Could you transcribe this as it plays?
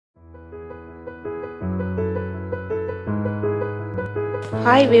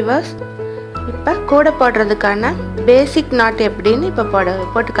Hi viewers, இப்போ கூட போடுறதுக்கான பேசிக் நாட் எப்படின்னு இப்போ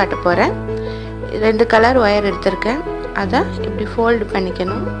போட்டு காட்ட போறேன். ரெண்டு கலர் வயர் எடுத்துர்க்கேன். அத இப்படி ஃபோல்ட்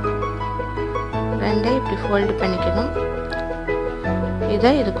பண்ணிக்கணும். ரெண்டை இப்படி ஃபோல்ட் பண்ணிக்கணும்.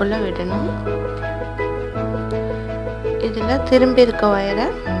 இத இதுக்குள்ள விடணும். இதுல திரும்பி இருக்க வயரை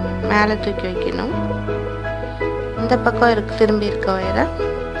மேலே தூக்கி வைக்கணும். இந்த பக்கம் திரும்பி இருக்க வயரை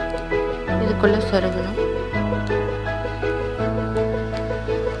இதுக்குள்ள சொருகணும்.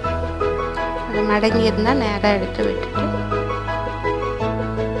 மடங்கி இருந்தா நேரா எடுத்து விட்டுட்டு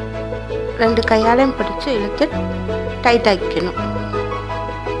ரெண்டு கையாலையும் பிடிச்சு இழுத்து டைட் ஆக்கிக்கணும்.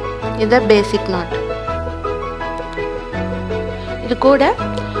 இது பேசிக் நாட். இது கூட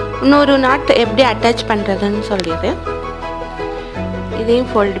இன்னொரு நாட் எப்படி அட்டாச் பண்றதுன்னு சொல்லிடுறேன்.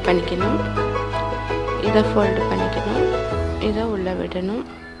 இதையும் ஃபோல்ட் பண்ணிக்கணும். இதை ஃபோல்ட் பண்ணிக்கணும். இதை உள்ள விடணும்.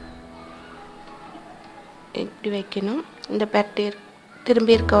 இப்படி வைக்கணும். இந்த பெரட்டி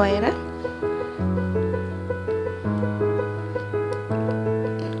திரும்பி இருக்க வயரை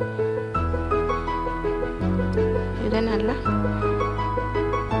இதை நல்லா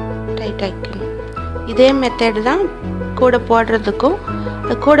டைட் ஆக்கிக்கணும். இதே மெத்தட் தான் கூட போடுறதுக்கும்,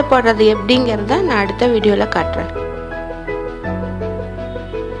 கூட போடுறது எப்படிங்கிறத நான் அடுத்த வீடியோவில் காட்டுறேன்.